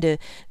syrup into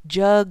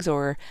jugs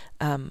or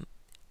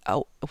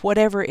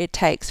whatever it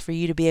takes for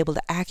you to be able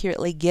to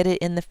accurately get it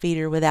in the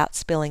feeder without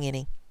spilling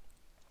any.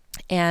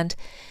 And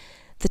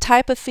the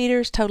type of feeder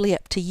is totally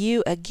up to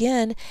you.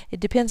 Again, it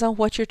depends on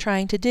what you're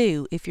trying to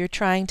do. If you're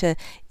trying to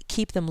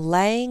keep them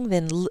laying,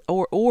 then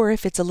or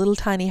if it's a little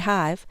tiny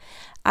hive,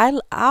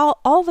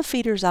 all the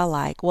feeders I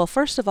like. Well,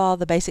 first of all,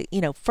 the basic,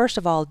 first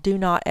of all, do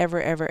not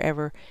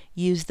ever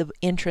use the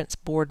entrance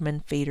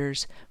Boardman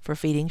feeders for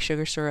feeding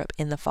sugar syrup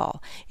in the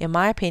fall. In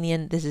my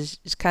opinion, this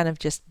is kind of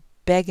just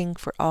begging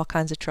for all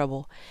kinds of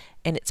trouble,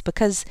 and it's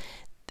because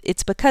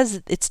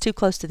it's too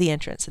close to the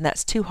entrance, and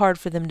that's too hard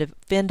for them to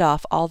fend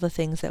off all the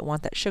things that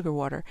want that sugar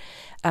water.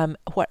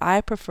 What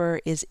I prefer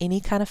is any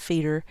kind of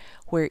feeder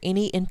where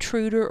any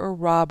intruder or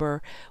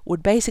robber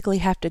would basically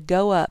have to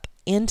go up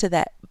into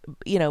that,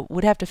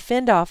 would have to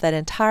fend off that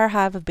entire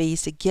hive of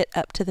bees to get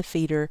up to the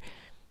feeder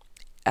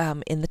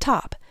in the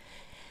top.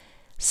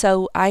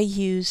 So I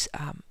use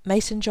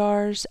mason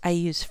jars, I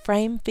use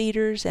frame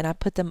feeders, and I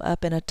put them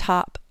up in a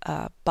top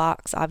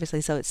box,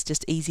 obviously, so it's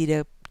just easy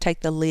to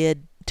take the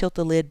lid, tilt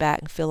the lid back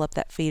and fill up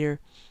that feeder.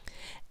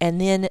 And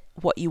then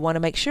what you want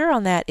to make sure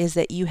on that is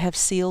that you have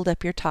sealed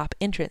up your top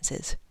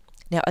entrances.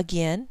 Now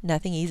again,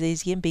 nothing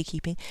easy in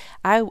beekeeping.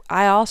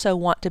 I also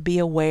want to be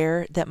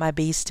aware that my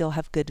bees still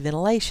have good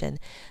ventilation.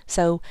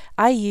 So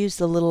I use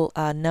the little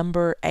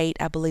number 8,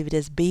 I believe it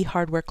is, bee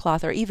hardware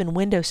cloth or even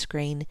window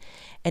screen,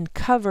 and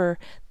cover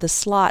the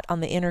slot on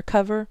the inner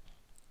cover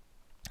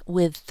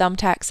with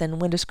thumbtacks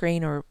and window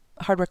screen or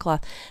hardware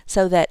cloth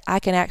so that I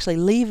can actually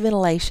leave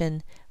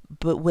ventilation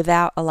but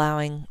without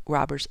allowing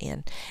robbers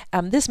in.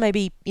 This may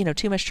be,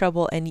 too much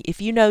trouble, and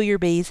if you know your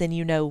bees, then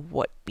you know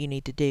what you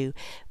need to do.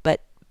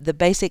 But the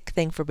basic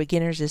thing for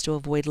beginners is to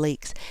avoid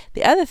leaks.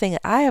 The other thing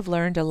that I have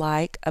learned to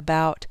like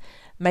about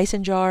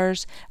mason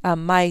jars,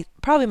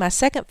 probably my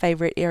second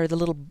favorite are the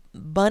little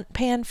bunt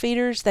pan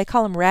feeders. They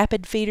call them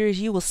rapid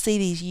feeders. You will see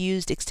these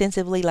used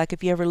extensively. Like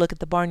if you ever look at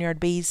the Barnyard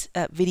Bees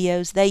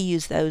videos, they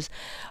use those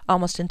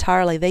almost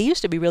entirely. They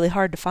used to be really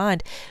hard to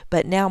find,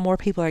 but now more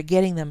people are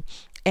getting them.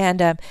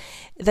 And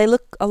they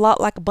look a lot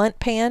like a bunt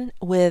pan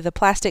with a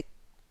plastic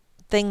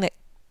thing that,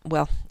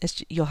 well,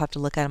 you'll have to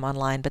look at them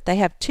online, but they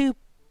have two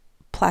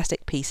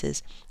plastic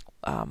pieces.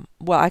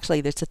 Well, actually,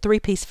 it's a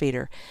 3-piece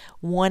feeder.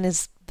 One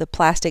is the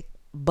plastic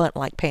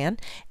bunt-like pan,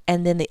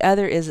 and then the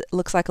other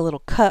looks like a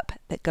little cup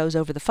that goes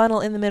over the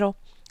funnel in the middle,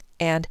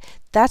 and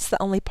that's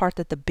the only part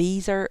that the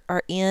bees are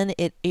in.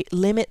 It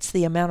limits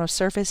the amount of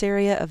surface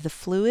area of the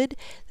fluid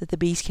that the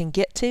bees can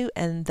get to,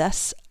 and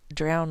thus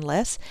drown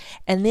less.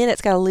 And then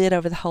it's got a lid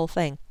over the whole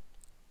thing.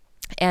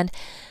 And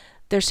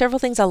there's several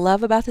things I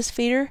love about this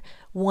feeder.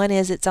 One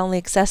is it's only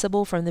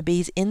accessible from the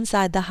bees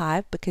inside the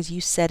hive because you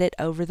set it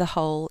over the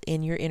hole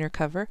in your inner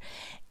cover,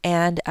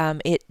 and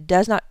it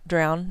does not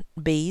drown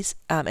bees.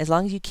 As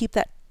long as you keep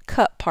that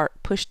cup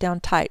part pushed down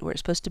tight where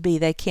it's supposed to be,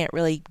 they can't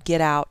really get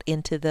out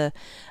into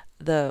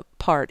the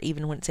part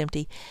even when it's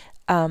empty.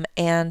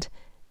 And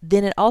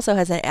then it also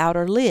has an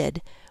outer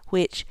lid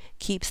which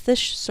keeps the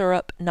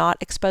syrup not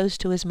exposed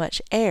to as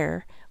much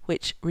air,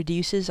 which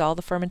reduces all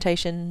the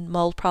fermentation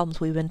mold problems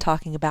we've been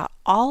talking about.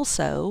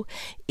 Also,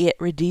 it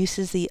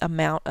reduces the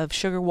amount of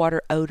sugar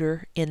water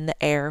odor in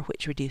the air,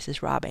 which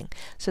reduces robbing.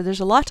 So there's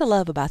a lot to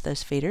love about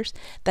those feeders.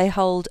 They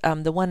hold,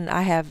 the one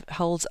I have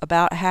holds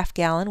about a half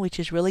gallon, which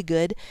is really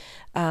good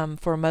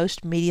for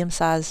most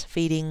medium-sized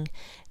feeding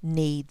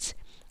needs.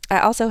 I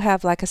also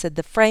have, like I said,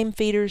 the frame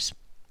feeders.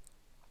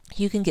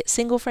 You can get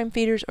single frame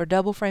feeders or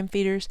double frame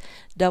feeders.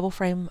 Double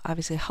frame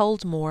obviously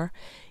holds more.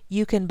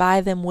 You can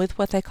buy them with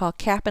what they call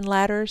cap and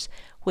ladders,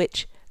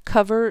 which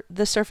cover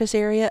the surface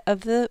area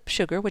of the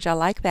sugar, which I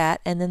like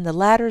that. And then the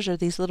ladders are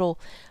these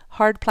little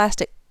hard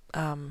plastic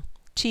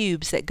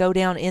tubes that go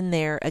down in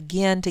there,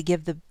 again, to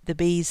give the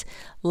bees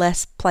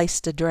less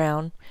place to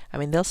drown. I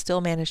mean, they'll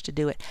still manage to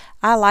do it.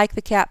 I like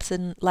the caps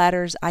and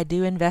ladders. I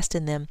do invest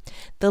in them.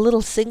 The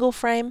little single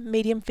frame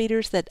medium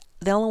feeders, that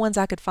the only ones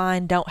I could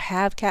find don't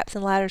have caps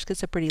and ladders because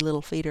it's a pretty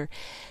little feeder.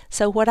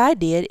 So what I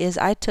did is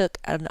I took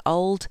an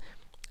old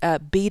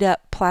beat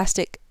up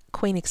plastic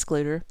queen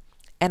excluder,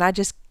 and I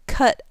just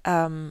cut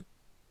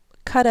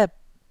a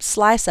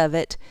slice of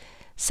it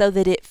so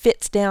that it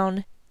fits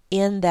down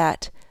in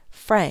that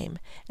frame.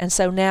 And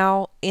so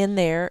now in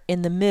there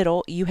in the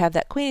middle you have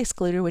that queen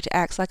excluder, which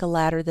acts like a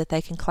ladder that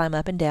they can climb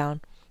up and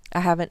down.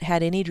 I haven't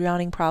had any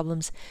drowning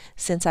problems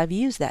since I've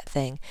used that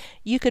thing.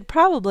 You could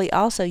probably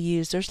also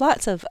use, there's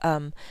lots of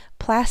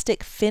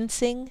plastic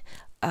fencing,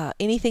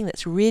 anything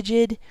that's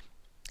rigid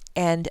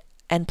and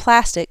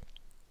plastic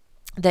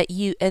that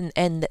you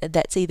and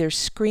that's either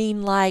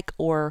screen like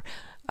or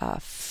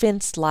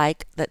fence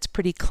like, that's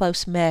pretty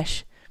close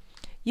mesh.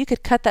 You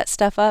could cut that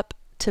stuff up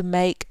to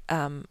make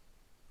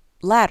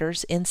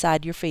ladders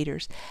inside your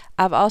feeders.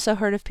 I've also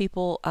heard of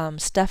people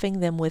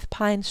stuffing them with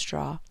pine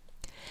straw.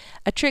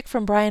 A trick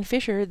from Brian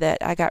Fisher that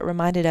I got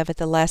reminded of at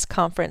the last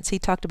conference, he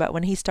talked about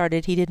when he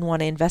started, he didn't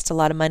want to invest a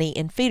lot of money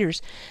in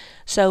feeders.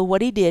 So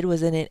what he did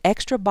was in an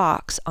extra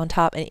box on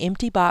top, an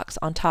empty box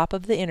on top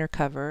of the inner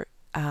cover,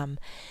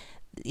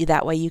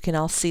 that way you can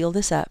all seal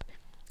this up.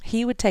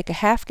 He would take a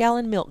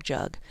half-gallon milk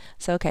jug.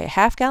 So, okay, a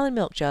half-gallon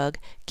milk jug,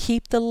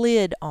 keep the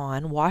lid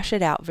on, wash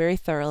it out very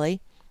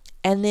thoroughly,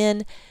 and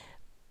then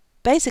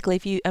basically,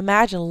 if you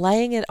imagine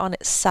laying it on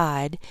its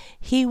side,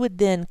 he would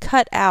then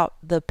cut out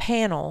the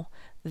panel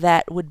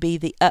that would be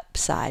the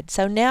upside.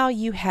 So now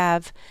you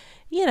have,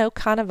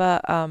 kind of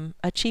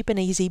a cheap and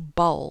easy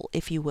bowl,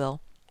 if you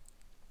will.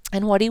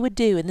 And what he would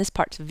do, and this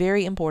part's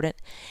very important,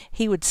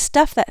 he would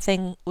stuff that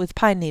thing with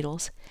pine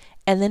needles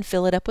and then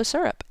fill it up with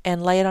syrup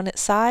and lay it on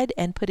its side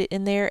and put it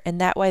in there. And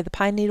that way the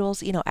pine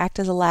needles, act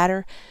as a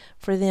ladder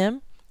for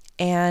them.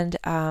 And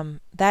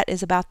that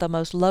is about the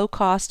most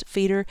low-cost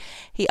feeder.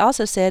 He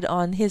also said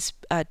on his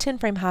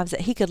 10-frame hives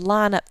that he could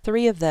line up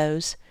 3 of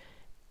those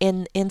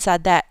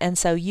inside that, and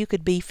so you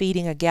could be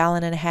feeding 1.5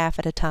 gallons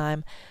at a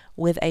time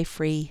with a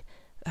free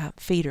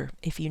feeder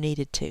if you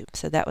needed to.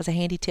 So that was a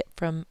handy tip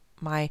from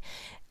one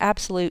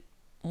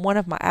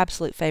of my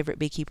absolute favorite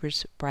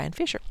beekeepers, Brian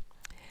Fisher.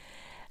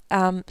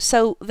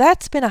 So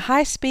that's been a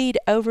high-speed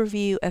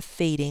overview of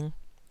feeding,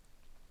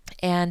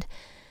 and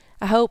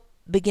I hope,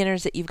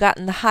 beginners, that you've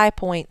gotten the high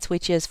points,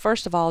 which is,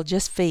 first of all,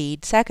 just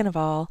feed. Second of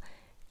all,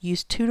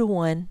 use 2 to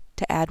 1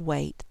 to add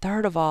weight.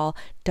 Third of all,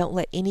 don't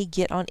let any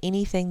get on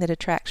anything that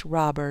attracts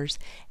robbers.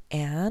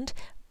 And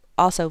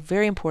also,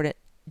 very important,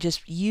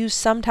 just use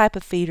some type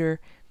of feeder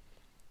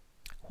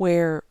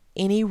where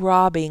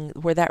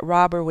that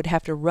robber would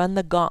have to run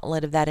the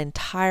gauntlet of that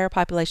entire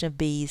population of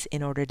bees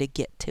in order to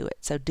get to it.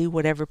 So do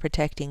whatever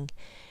protecting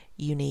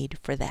you need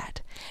for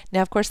that.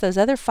 Now, of course, those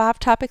other 5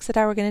 topics that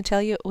I was going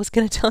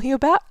to tell you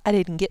about, I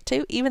didn't get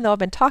to, even though I've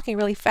been talking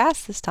really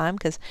fast this time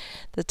because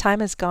the time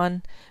has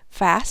gone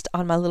fast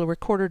on my little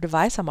recorder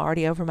device. I'm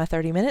already over my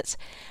 30 minutes.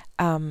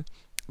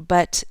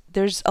 But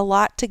there's a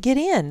lot to get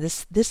in.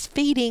 This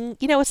feeding,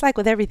 it's like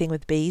with everything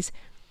with bees.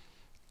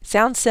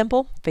 Sounds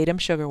simple. Feed them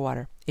sugar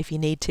water if you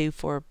need to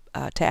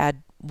to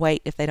add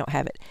weight if they don't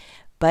have it.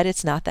 But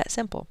it's not that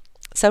simple.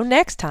 So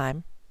next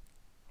time,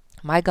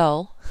 my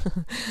goal,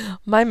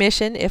 my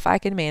mission, if I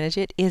can manage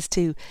it, is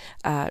to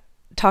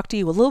talk to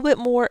you a little bit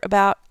more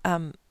about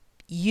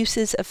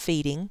uses of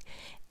feeding,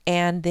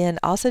 and then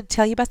also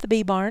tell you about the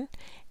bee barn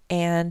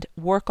and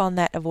work on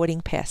that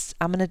avoiding pests.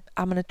 I'm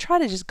gonna try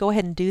to just go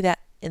ahead and do that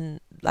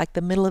in like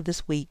the middle of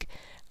this week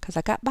because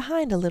I got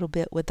behind a little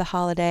bit with the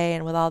holiday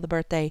and with all the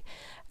birthday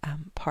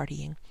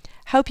partying.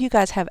 Hope you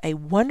guys have a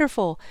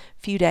wonderful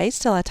few days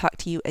till I talk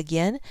to you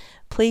again.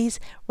 Please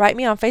write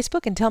me on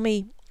Facebook and tell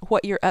me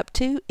what you're up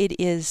to. It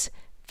is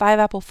 5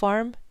 Apple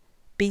Farm,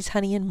 Bees,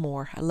 Honey, and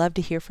More. I love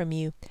to hear from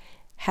you.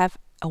 Have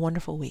a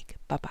wonderful week.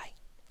 Bye-bye.